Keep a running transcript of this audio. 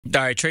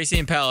All right, Tracy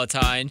and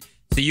Palatine.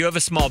 So you have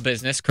a small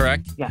business,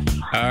 correct? Yes.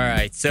 All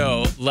right.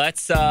 So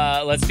let's do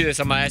this.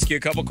 I'm gonna ask you a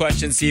couple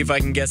questions, see if I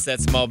can guess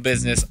that small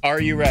business. Are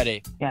you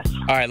ready? Yes.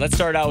 All right. Let's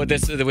start out with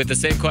the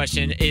same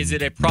question. Is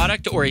it a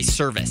product or a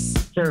service?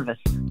 Service.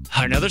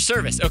 Another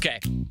service. Okay.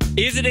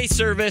 Is it a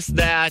service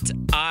that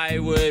I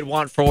would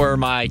want for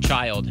my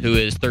child who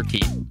is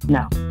 13?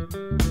 No.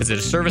 Is it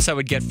a service I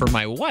would get for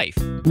my wife?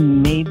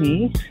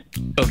 Maybe.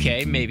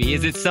 Okay, maybe.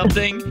 Is it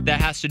something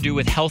that has to do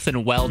with health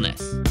and wellness?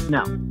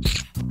 No.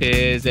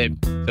 Is it,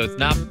 so it's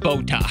not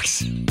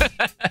Botox.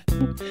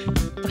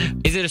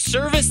 Is it a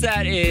service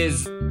that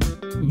is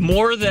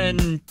more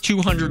than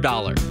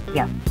 $200?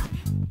 Yeah.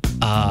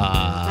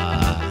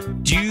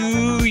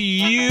 Do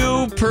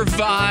you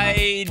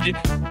provide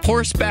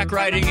horseback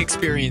riding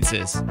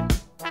experiences?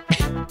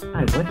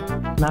 I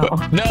would. No.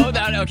 No,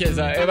 not, okay,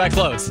 so am I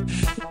close?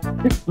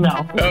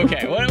 No.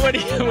 Okay, what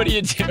do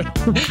you do?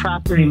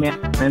 Property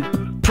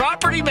management.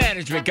 Property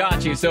management,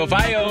 got you. So if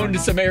I owned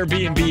some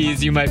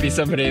Airbnbs, you might be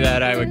somebody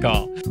that I would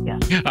call. Yeah.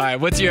 All right,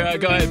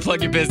 go ahead,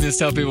 plug your business,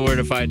 tell people where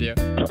to find you.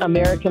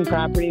 American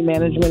Property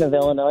Management of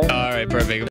Illinois. All right, perfect.